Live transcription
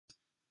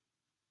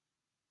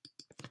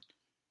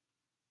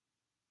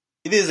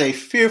It is a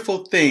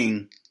fearful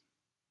thing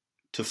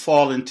to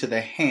fall into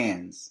the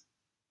hands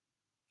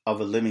of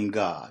a living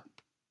God.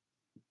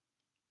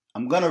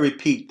 I'm going to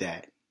repeat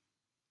that.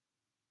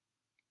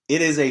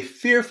 It is a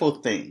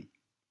fearful thing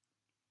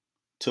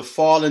to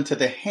fall into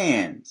the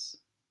hands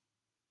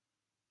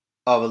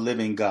of a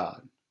living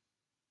God.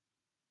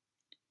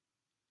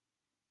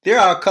 There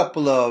are a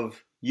couple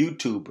of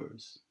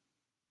YouTubers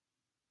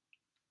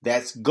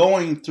that's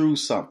going through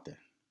something.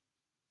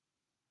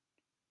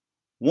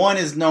 One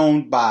is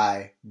known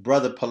by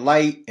Brother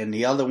Polite and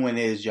the other one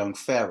is Young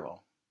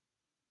Pharaoh.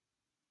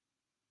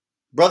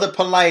 Brother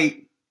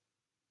Polite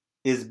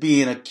is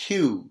being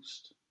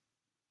accused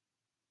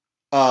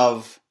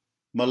of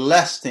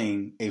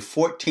molesting a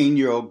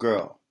 14-year-old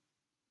girl.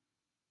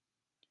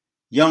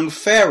 Young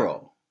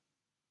Pharaoh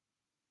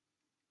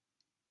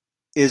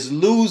is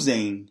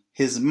losing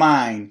his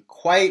mind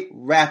quite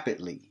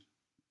rapidly,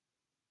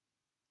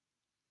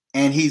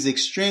 and he's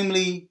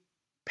extremely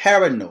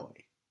paranoid.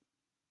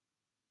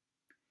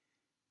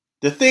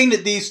 The thing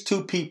that these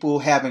two people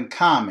have in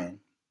common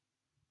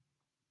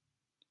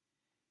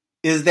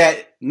is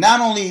that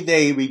not only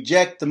they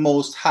reject the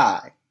Most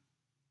High,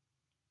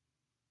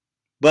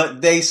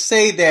 but they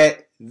say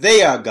that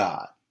they are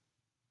God.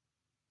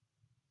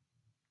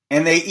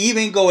 And they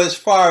even go as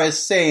far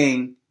as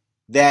saying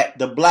that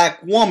the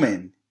black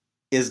woman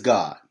is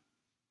God.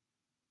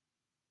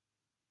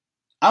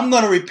 I'm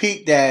going to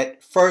repeat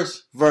that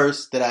first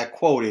verse that I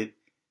quoted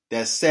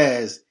that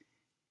says,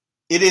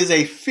 "It is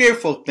a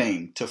fearful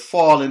thing to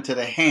fall into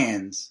the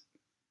hands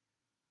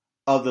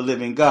of the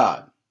living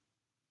God."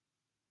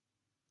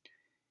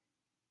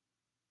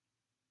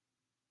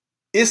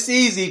 It's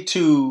easy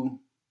to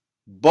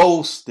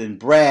boast and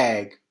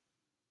brag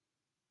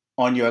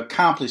on your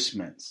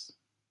accomplishments.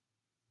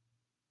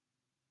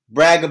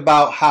 Brag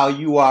about how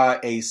you are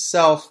a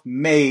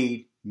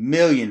self-made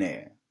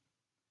millionaire.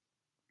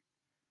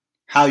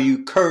 How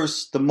you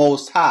curse the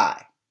Most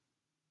High.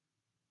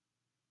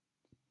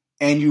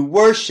 And you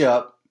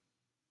worship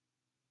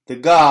the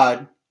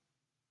God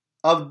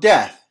of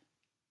death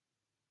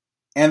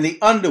and the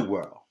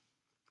underworld.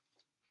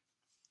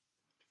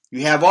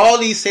 You have all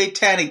these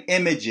satanic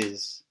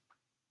images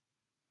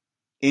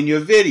in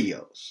your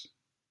videos,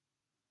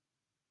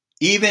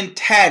 even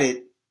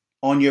tatted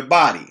on your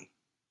body.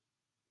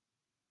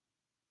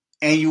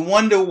 And you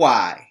wonder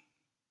why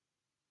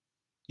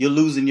you're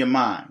losing your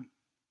mind.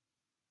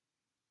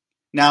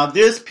 Now,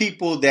 there's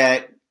people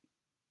that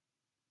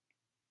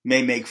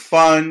may make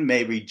fun,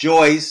 may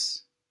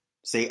rejoice,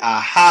 say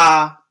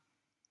aha,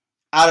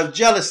 out of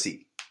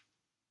jealousy.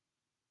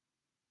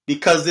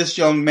 Because this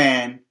young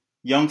man,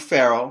 young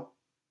Pharaoh,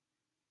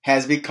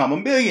 has become a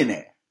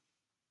millionaire.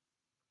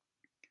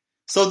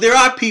 So there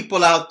are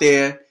people out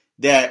there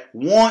that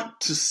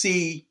want to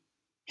see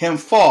him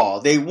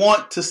fall. They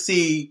want to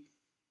see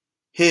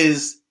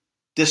his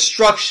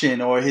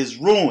destruction or his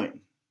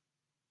ruin.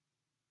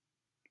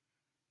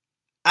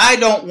 I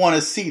don't want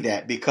to see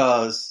that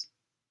because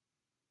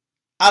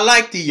I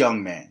like the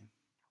young man.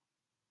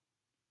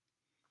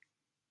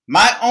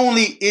 My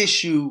only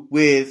issue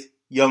with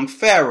young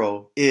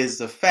Pharaoh is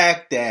the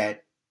fact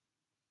that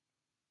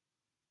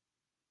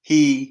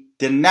he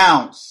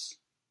denounced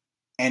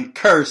and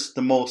cursed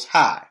the Most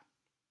High.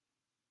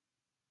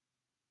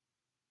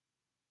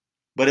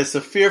 But it's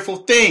a fearful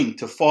thing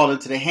to fall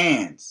into the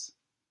hands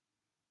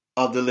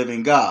of the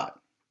living God.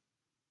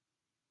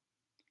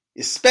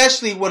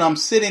 Especially when I'm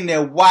sitting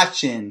there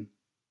watching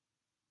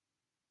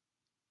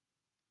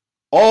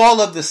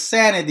all of the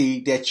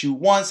sanity that you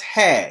once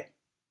had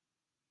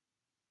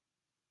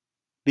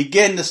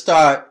begin to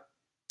start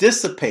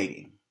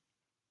dissipating.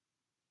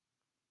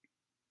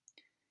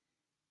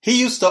 He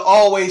used to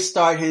always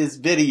start his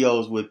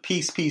videos with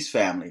peace, peace,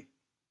 family.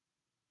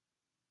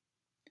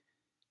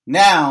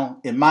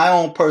 Now, in my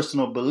own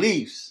personal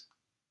beliefs,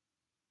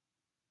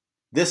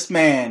 this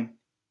man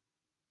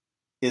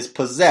is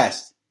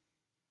possessed.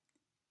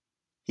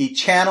 He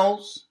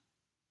channels,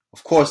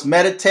 of course,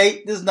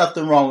 meditate. There's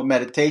nothing wrong with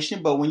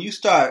meditation, but when you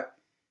start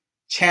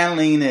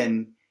channeling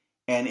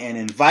and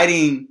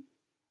inviting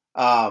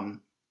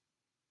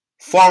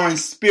foreign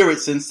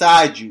spirits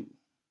inside you,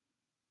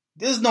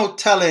 there's no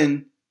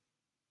telling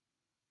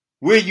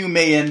where you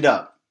may end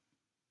up.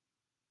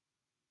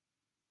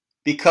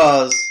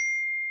 Because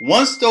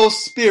once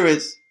those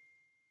spirits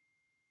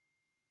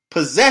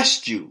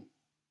possessed you,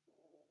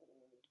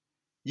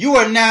 you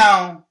are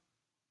now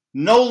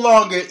no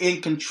longer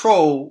in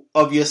control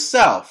of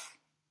yourself,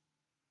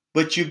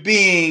 but you're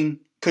being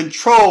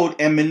controlled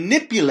and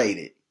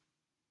manipulated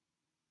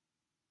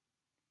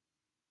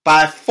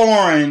by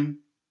foreign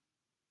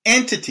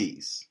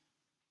entities.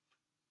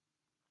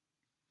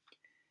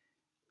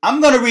 I'm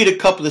going to read a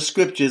couple of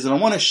scriptures and I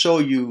want to show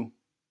you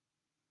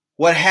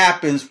what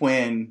happens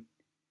when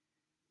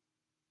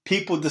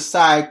people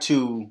decide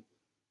to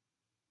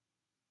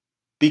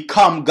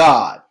become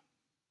God.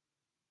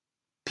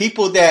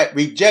 People that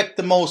reject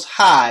the Most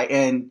High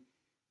and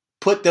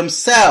put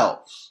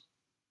themselves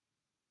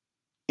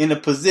in a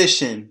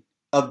position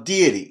of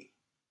deity.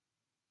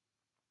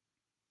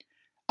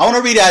 I want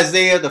to read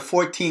Isaiah, the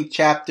 14th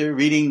chapter,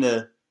 reading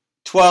the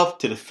 12th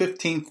to the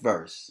 15th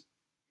verse.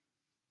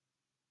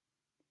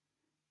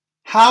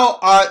 How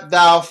art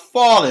thou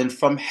fallen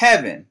from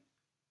heaven,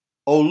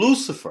 O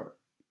Lucifer,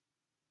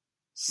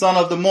 son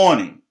of the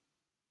morning?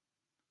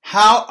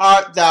 How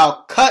art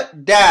thou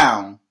cut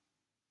down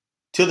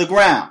to the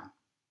ground,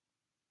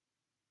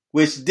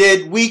 which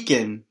did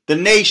weaken the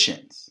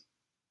nations?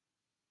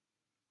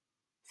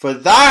 For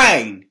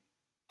thou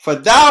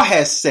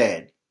hast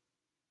said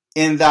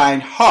in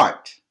thine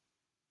heart,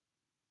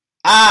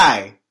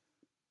 I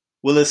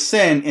will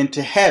ascend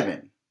into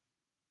heaven.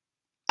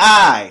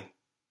 I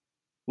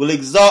will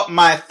exalt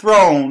my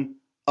throne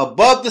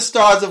above the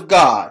stars of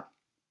God.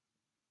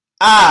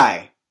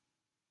 I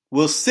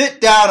will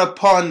sit down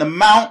upon the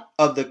mount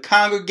of the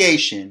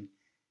congregation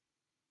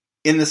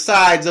in the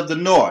sides of the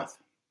north.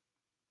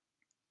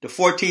 The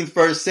 14th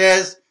verse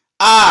says,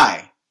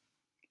 I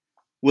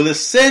will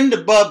ascend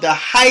above the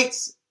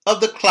heights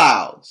of the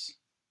clouds.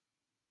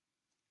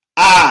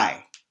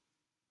 I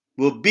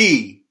will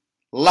be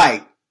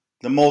like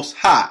the Most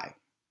High.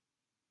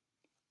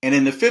 And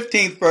in the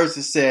 15th verse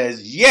it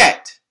says,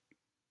 yet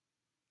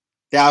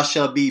thou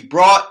shalt be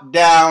brought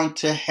down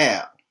to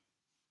hell,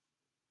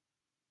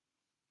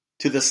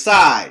 to the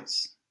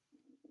sides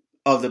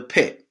of the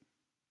pit.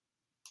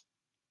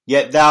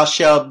 Yet thou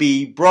shalt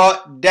be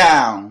brought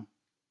down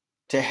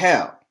to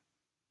hell.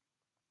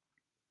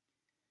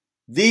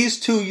 These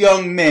two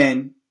young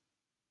men,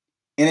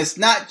 and it's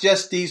not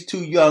just these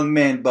two young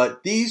men,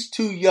 but these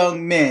two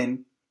young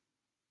men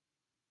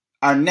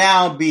are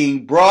now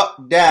being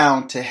brought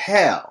down to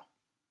hell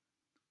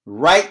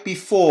right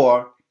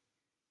before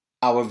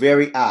our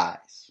very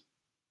eyes,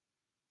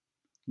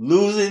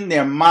 losing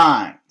their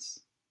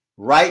minds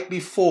right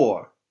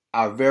before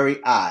our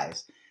very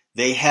eyes.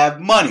 They have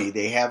money,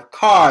 they have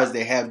cars,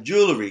 they have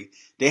jewelry,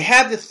 they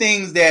have the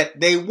things that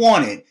they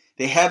wanted,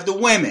 they have the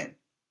women.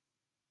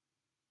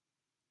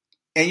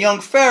 And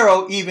young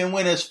Pharaoh even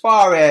went as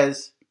far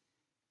as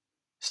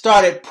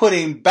started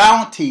putting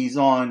bounties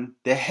on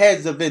the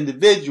heads of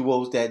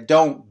individuals that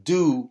don't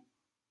do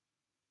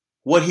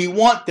what he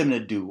wants them to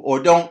do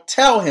or don't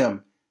tell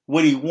him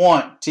what he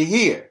wants to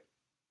hear.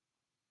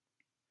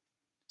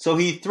 So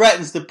he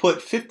threatens to put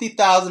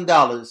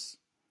 $50,000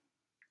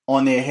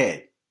 on their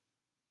head.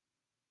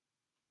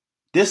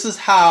 This is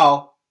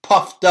how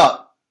puffed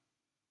up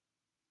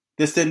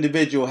this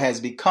individual has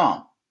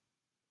become.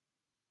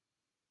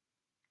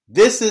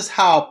 This is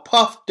how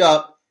puffed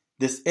up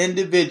this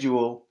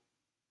individual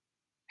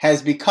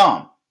has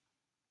become.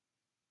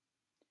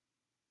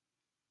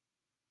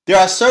 There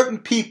are certain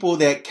people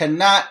that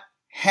cannot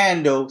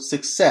handle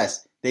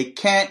success. They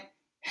can't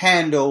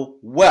handle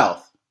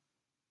wealth.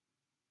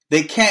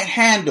 They can't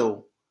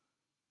handle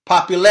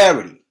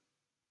popularity.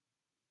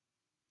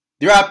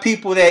 There are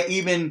people that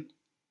even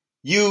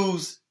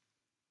use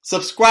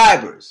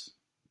subscribers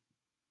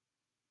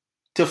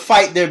to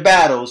fight their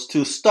battles,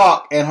 to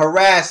stalk and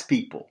harass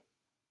people.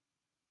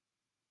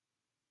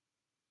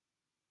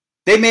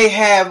 They may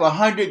have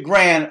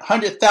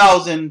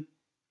 100,000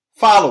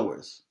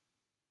 followers,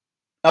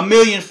 1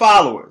 million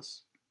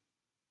followers,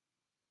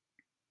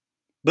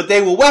 but they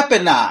will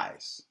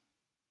weaponize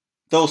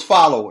those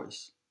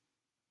followers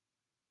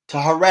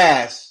to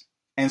harass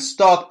and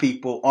stalk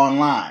people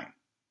online.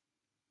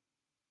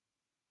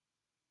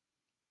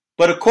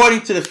 But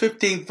according to the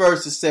 15th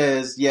verse, it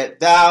says, yet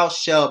thou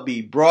shalt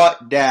be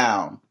brought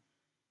down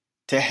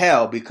to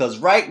hell, because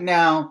right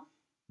now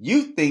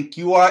you think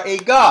you are a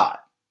god.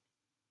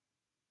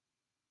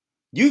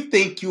 You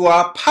think you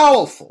are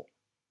powerful.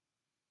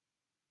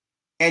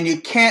 And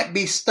you can't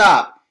be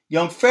stopped.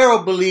 Young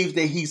Pharaoh believes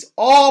that he's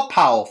all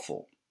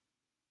powerful.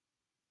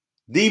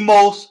 The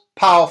most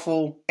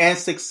powerful and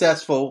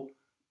successful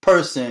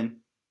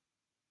person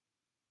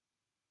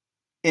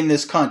in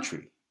this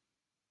country.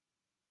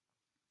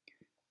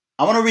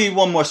 I want to read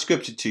one more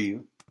scripture to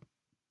you.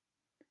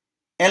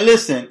 And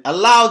listen,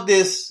 allow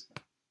this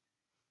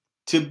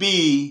to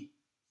be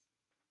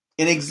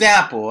an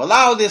example.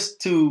 Allow this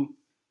to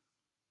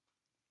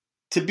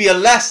be a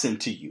lesson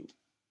to you.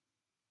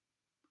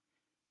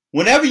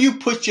 Whenever you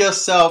put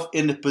yourself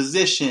in the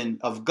position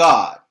of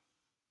God,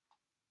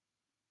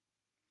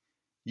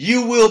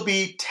 you will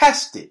be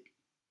tested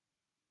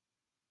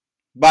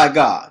by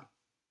God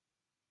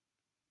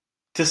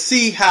to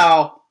see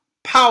how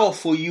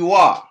powerful you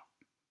are.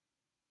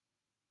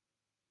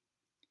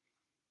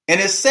 And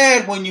it's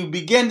sad when you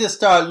begin to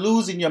start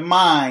losing your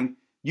mind,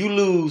 you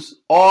lose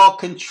all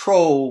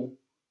control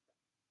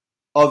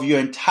of your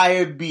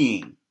entire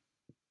being.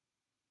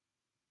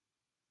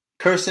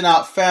 Cursing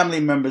out family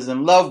members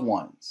and loved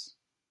ones.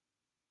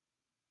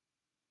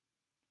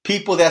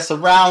 People that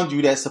surround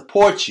you, that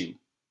support you.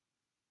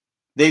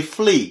 They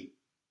flee,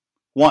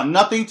 want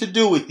nothing to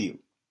do with you.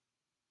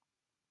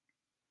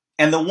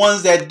 And the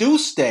ones that do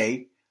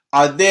stay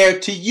are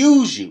there to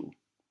use you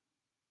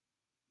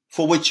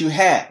for what you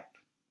have.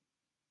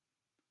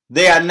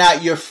 They are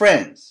not your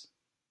friends.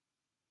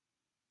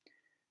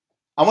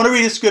 I want to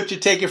read a scripture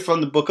taken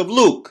from the book of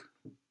Luke,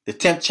 the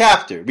 10th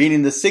chapter,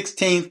 reading the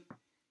 16th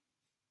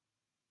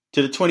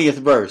to the 20th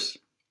verse.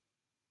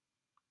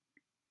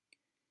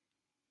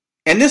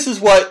 And this is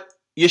what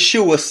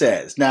Yeshua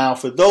says. Now,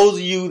 for those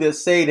of you that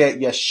say that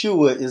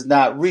Yeshua is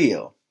not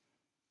real,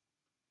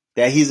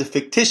 that he's a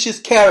fictitious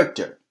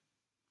character,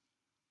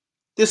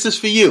 this is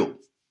for you.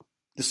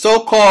 The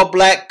so-called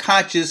black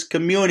conscious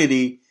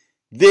community,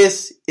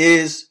 this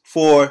is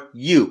for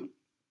you.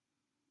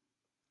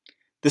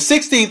 The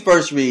 16th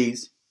verse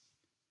reads,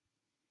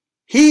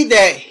 he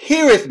that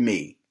heareth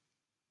me,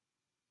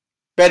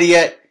 better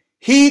yet,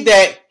 he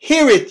that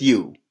heareth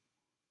you,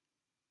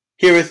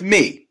 heareth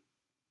me.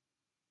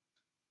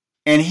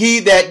 And he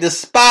that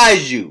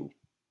despise you,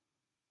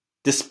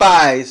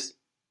 despise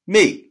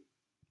me.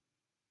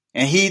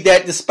 And he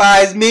that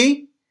despise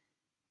me,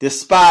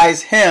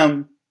 despise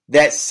him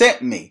that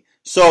sent me.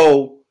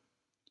 So,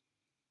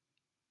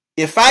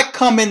 if I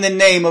come in the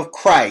name of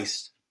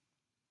Christ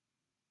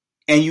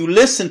and you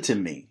listen to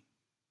me,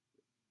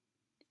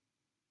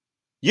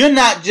 you're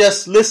not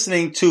just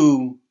listening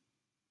to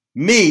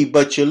me,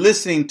 but you're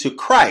listening to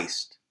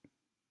Christ.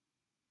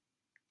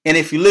 And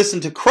if you listen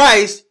to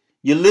Christ,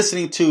 you're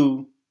listening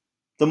to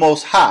the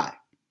Most High.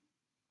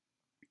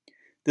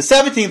 The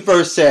 17th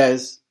verse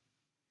says,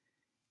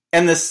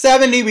 and the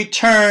 70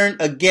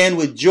 returned again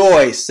with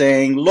joy,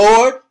 saying,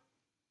 Lord,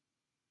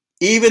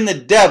 even the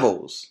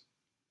devils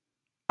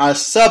are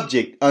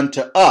subject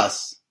unto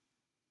us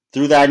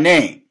through thy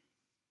name.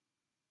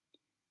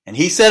 And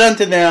he said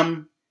unto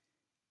them,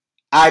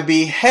 I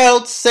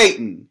beheld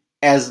Satan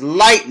as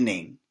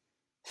lightning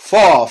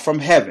fall from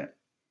heaven.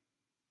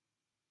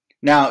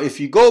 Now, if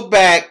you go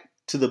back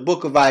to the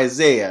book of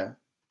Isaiah,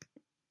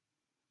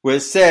 where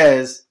it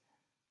says,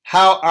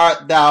 how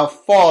art thou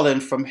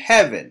fallen from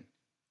heaven,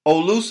 O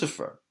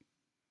Lucifer?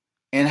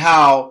 And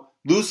how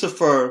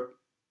Lucifer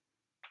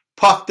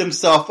puffed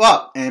himself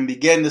up and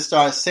began to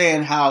start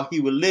saying how he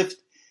would lift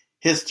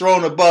his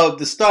throne above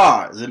the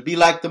stars and be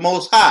like the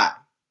Most High.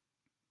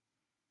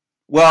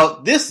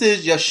 Well, this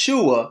is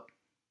Yeshua,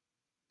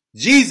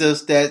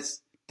 Jesus,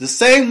 that's the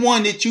same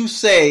one that you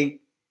say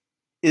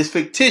is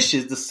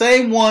fictitious, the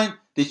same one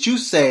that you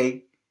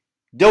say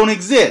don't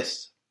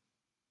exist.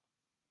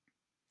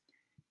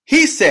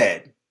 He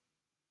said,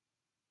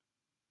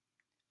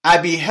 I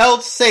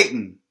beheld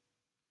Satan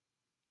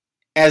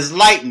as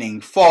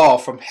lightning fall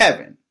from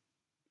heaven.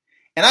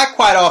 And I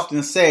quite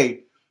often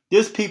say,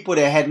 there's people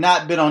that had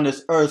not been on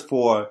this earth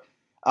for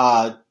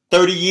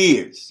 30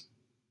 years,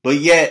 but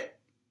yet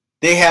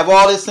they have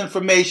all this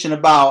information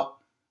about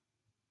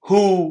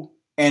who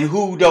and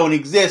who don't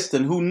exist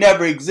and who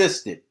never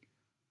existed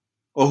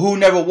or who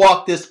never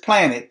walked this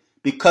planet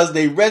because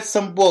they read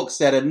some books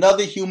that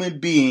another human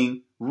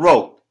being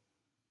wrote.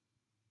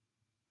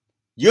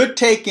 You're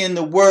taking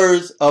the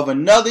words of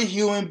another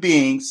human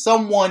being,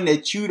 someone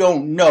that you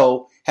don't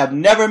know, have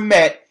never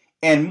met,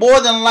 and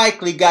more than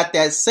likely got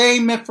that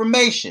same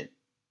information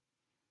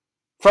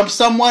from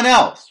someone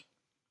else.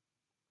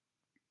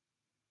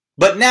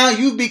 But now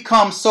you've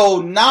become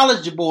so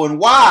knowledgeable and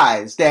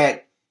wise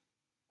that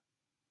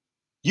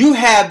you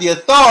have the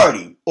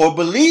authority, or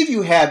believe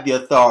you have the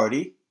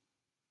authority,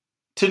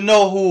 to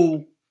know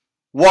who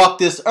walked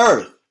this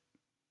earth.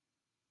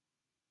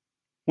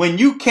 When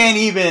you can't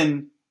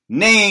even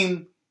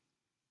name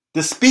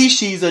the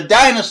species of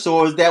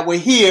dinosaurs that were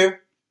here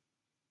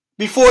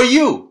before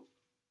you,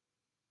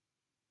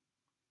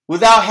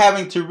 without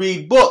having to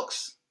read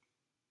books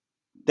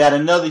that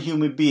another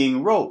human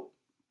being wrote.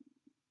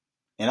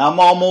 And I'm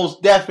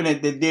almost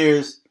definite that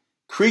there's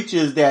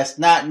creatures that's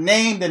not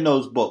named in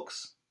those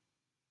books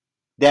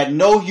that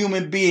no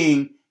human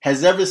being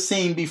has ever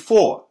seen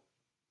before.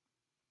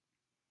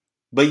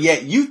 But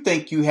yet you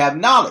think you have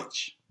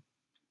knowledge.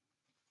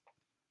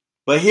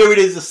 But here it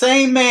is, the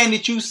same man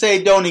that you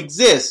say don't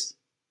exist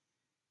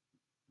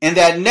and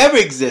that never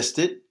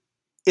existed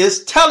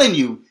is telling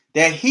you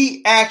that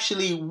he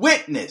actually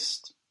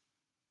witnessed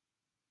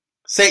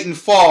Satan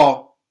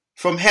fall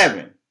from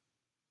heaven.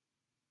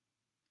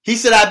 He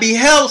said, I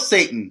beheld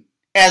Satan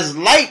as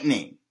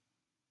lightning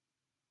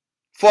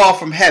fall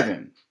from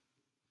heaven.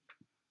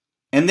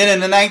 And then in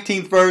the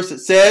 19th verse it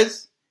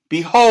says,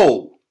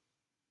 behold,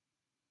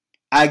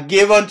 I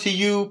give unto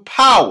you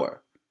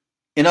power,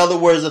 in other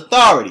words,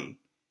 authority,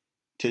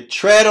 to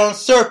tread on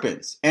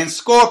serpents and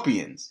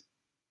scorpions,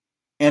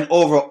 and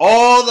over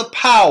all the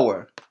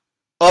power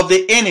of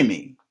the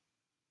enemy,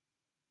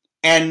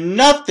 and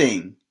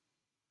nothing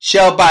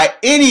shall by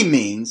any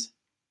means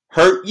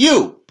hurt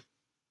you.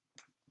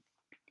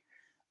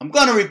 I'm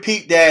going to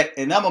repeat that,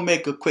 and I'm going to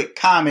make a quick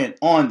comment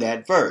on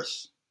that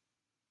verse,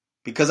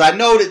 because I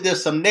know that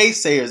there's some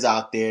naysayers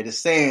out there that's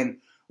saying,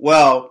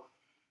 well,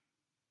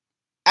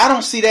 I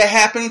don't see that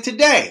happening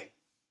today,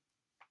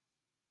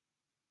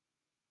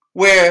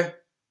 where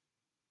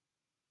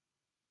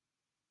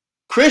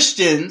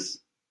Christians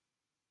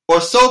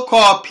or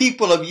so-called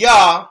people of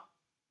Yah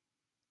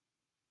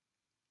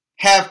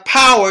have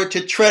power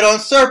to tread on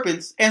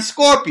serpents and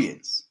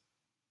scorpions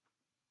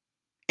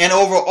and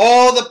over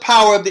all the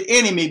power of the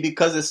enemy,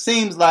 because it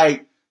seems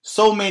like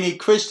so many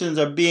Christians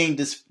are being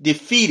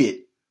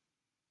defeated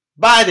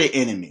by their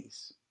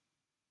enemies.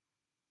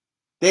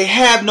 They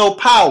have no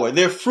power.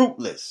 They're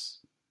fruitless.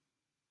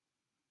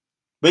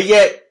 But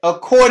yet,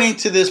 according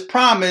to this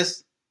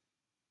promise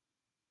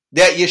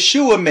that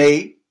Yeshua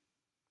made,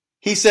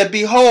 he said,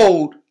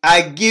 behold,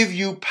 I give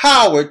you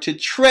power to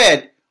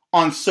tread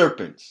on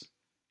serpents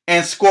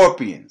and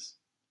scorpions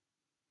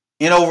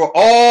and over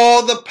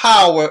all the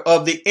power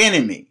of the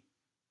enemy,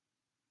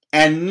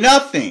 and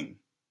nothing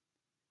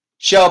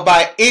shall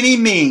by any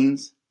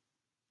means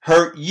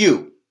hurt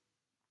you.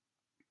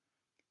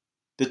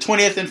 The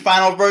 20th and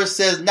final verse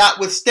says,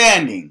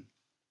 notwithstanding,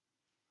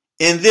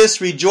 in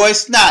this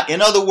rejoice not.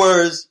 In other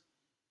words,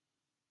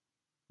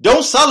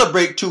 don't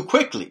celebrate too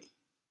quickly.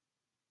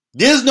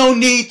 There's no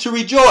need to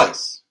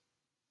rejoice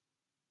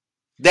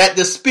that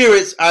the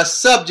spirits are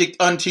subject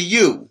unto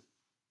you,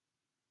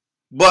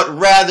 but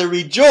rather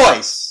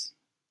rejoice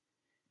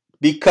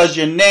because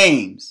your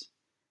names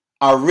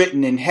are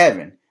written in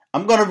heaven.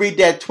 I'm going to read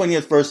that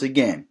 20th verse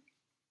again.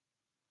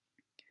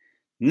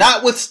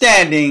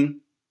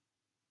 Notwithstanding,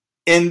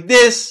 in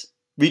this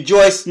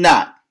rejoice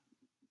not,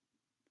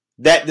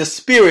 that the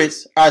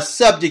spirits are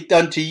subject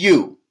unto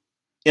you.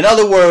 In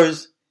other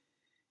words,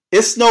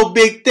 it's no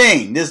big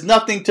thing. There's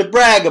nothing to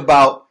brag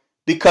about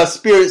because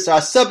spirits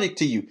are subject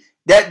to you.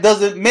 That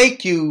doesn't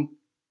make you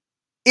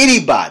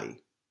anybody.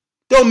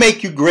 Don't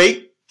make you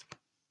great.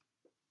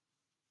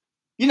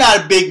 You're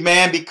not a big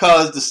man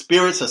because the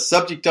spirits are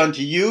subject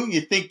unto you.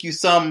 You think you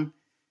some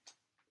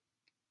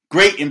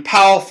great and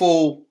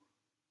powerful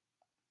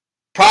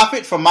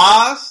prophet from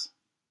Oz?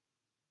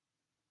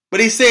 But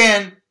he's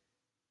saying,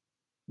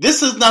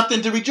 this is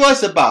nothing to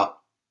rejoice about,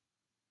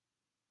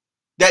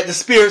 that the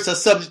spirits are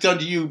subject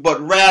unto you,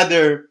 but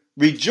rather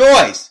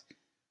rejoice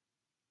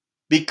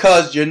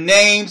because your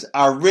names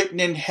are written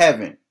in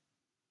heaven.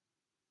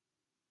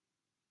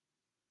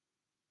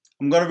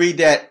 I'm going to read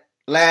that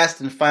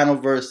last and final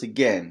verse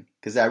again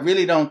because I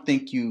really don't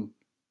think you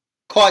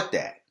caught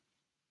that.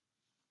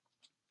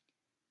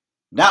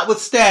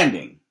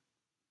 Notwithstanding,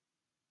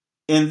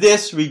 in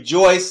this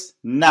rejoice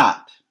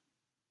not,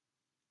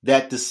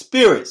 that the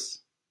spirits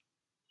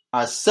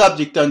are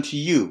subject unto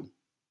you,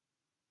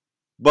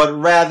 but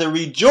rather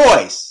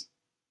rejoice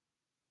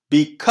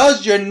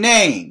because your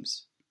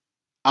names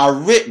are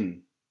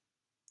written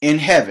in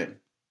heaven.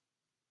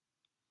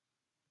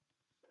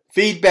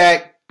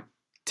 Feedback,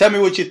 tell me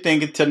what you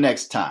think until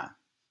next time.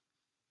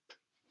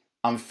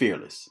 I'm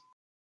fearless.